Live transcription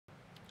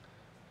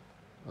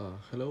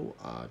Hello,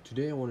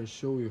 today I want to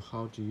show you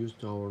how to use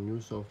our new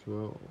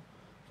software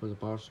for the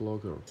parcel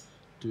locker.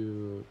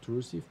 To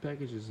receive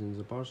packages in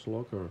the parcel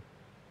locker,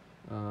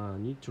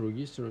 need to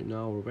register in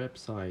our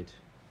website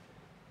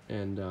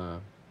and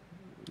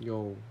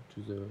go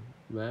to the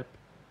web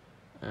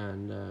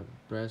and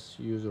press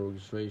user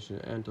registration.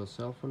 Enter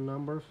cell phone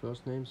number,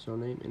 first name,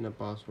 surname, and a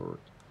password.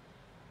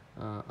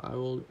 I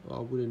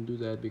wouldn't do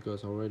that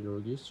because I already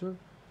registered.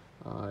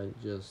 I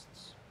just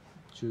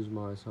choose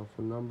my cell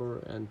phone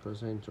number and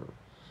press enter.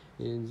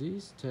 In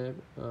this tab,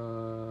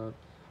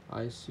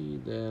 I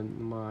see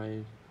my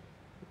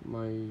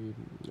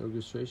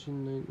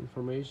registration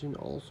information.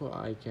 Also,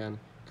 I can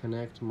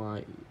connect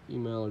my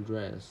email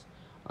address.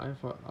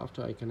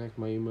 After I connect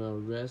my email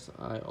address,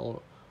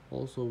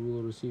 also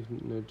will receive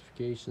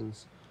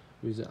notifications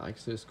with the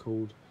access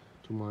code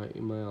to my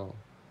email.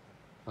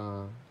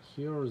 Uh,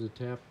 Here is the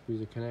tab with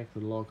the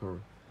connected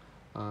locker.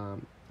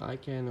 I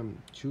can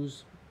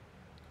choose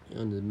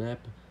on the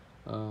map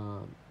uh,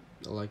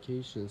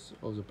 locations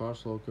of the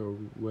parcel locker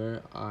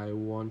where I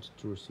want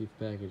to receive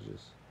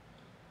packages.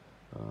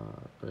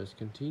 Press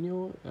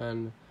continue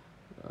and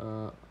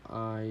uh,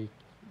 I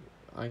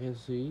I can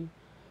see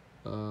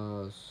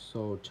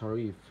so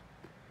tariff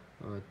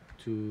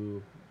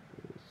to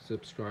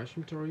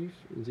subscription tariff.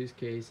 In this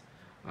case,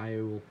 I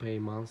will pay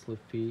monthly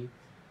fee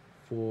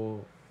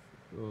for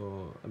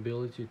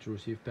ability to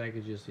receive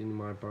packages in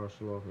my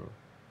parcel locker,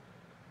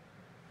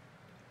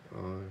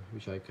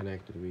 which I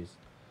connected with.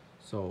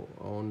 So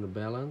on the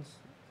balance,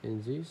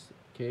 in this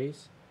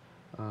case,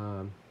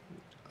 um,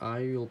 I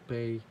will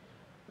pay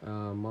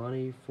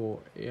money for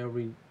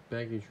every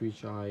package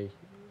uh,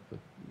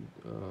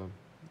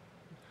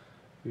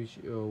 which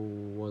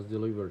was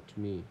delivered to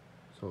me.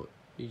 So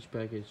each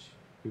package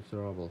 50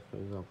 ruble, for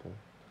example.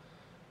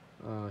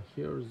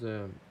 Here's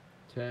the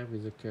tab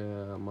with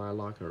my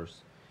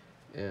lockers,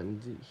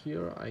 and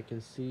here I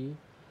can see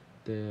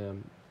the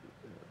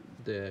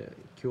the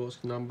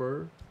kiosk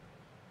number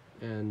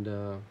and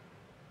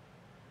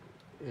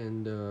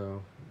and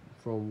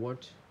from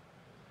what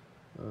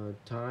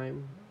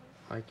time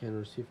I can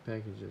receive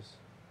packages.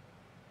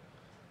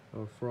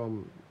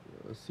 From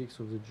 6th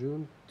of the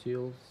June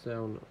till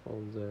 7th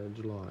of the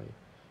July.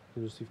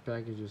 You receive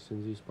packages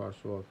in this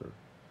parcel locker.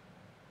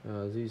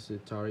 This is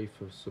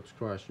tariff of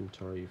subscription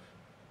tariff,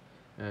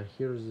 and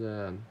here's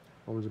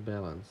on the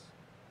balance.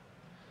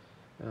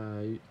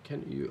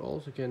 You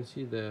also can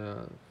see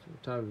the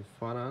type of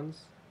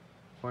finance,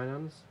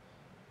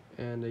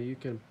 and you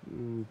can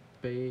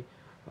pay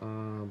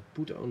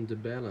put on the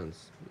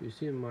balance. You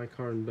see my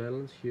current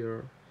balance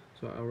here,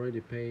 so I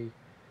already pay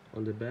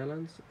on the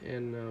balance,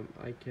 and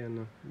I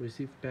can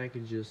receive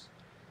packages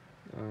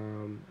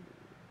um,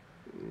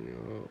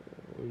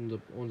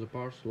 on the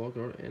parcel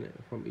locker, and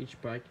from each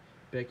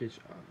package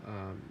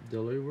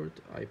delivered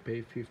I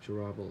pay 50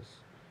 rubles.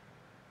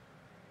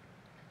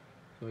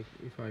 So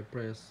if I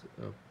press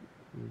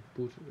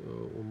put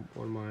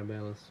on my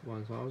balance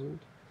 1000,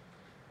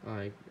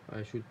 I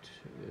should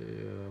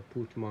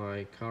put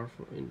my car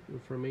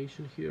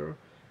information here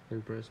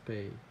and press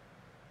pay.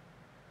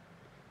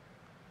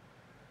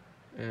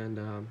 And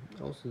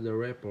also the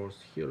reports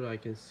here, I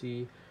can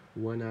see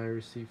when I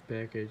receive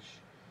package,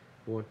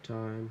 what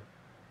time,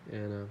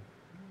 and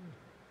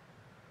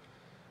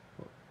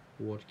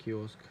what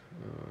kiosk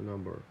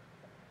number.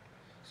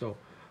 So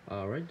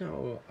right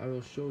now I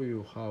will show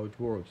you how it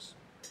works.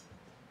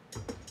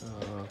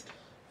 uh,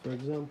 for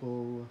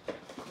example,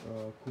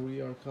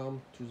 courier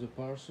come to the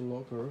parcel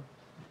locker,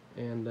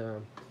 and uh,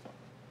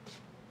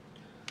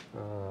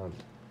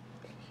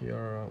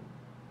 here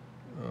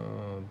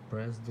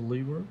press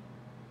deliver,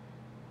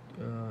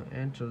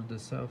 enter the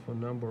cell phone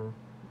number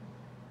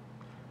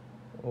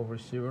of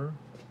receiver,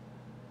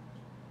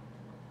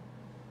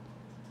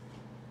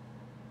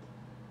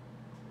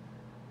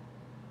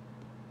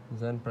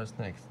 then press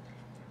next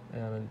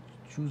and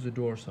choose the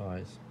door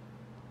size,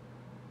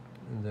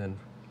 and then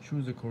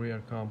choose the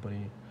courier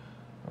company,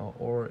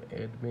 or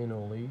add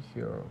manually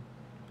here.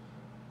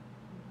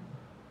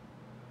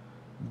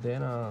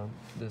 Then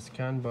the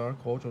scan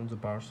barcode on the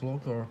parcel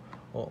locker,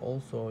 or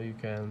also you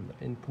can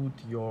input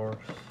your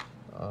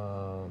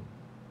uh,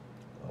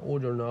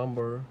 order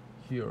number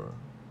here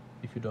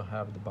if you don't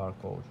have the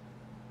barcode.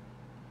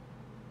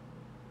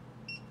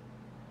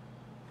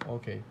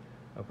 Okay,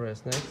 I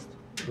press next,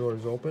 door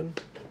is open,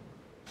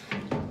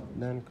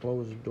 then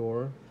close the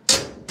door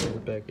of the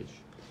package.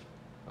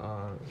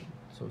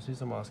 So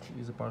system asks,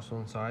 is the parcel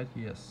inside?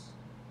 Yes.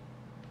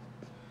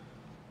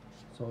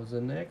 So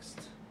the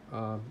next,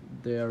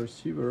 the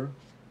receiver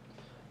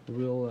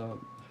will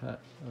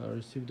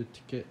receive the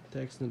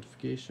text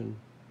notification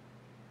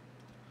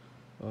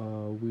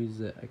with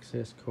the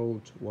access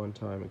code,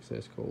 one-time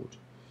access code.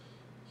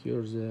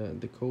 Here's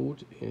the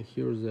code, and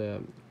here's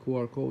the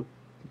QR code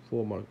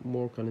for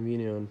more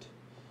convenient.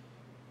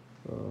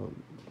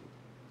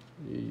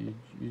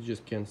 You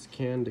just can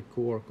scan the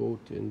QR code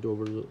and door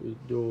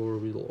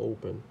will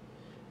open.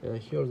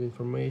 Here's the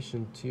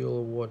information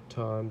till what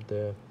time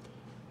the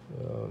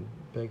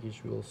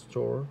package will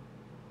store.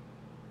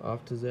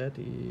 After that,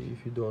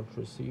 if you don't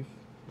receive,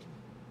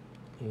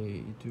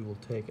 it will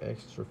take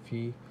extra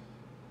fee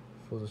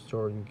for the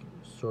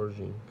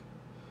storaging.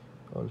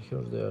 And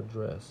here's the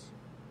address.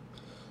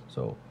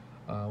 So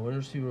when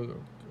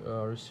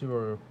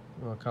receiver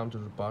come to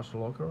the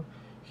parcel locker,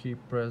 he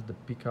press the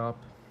pickup,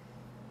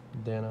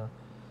 then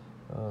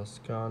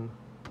scan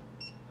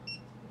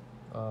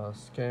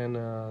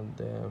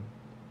the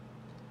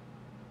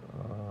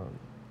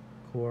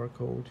QR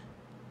code,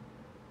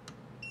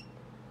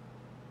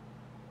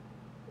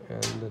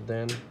 and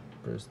then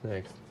press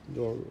next.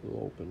 Door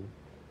will open.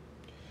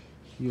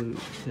 Here,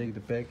 take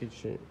the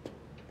package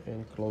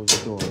and close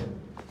the door.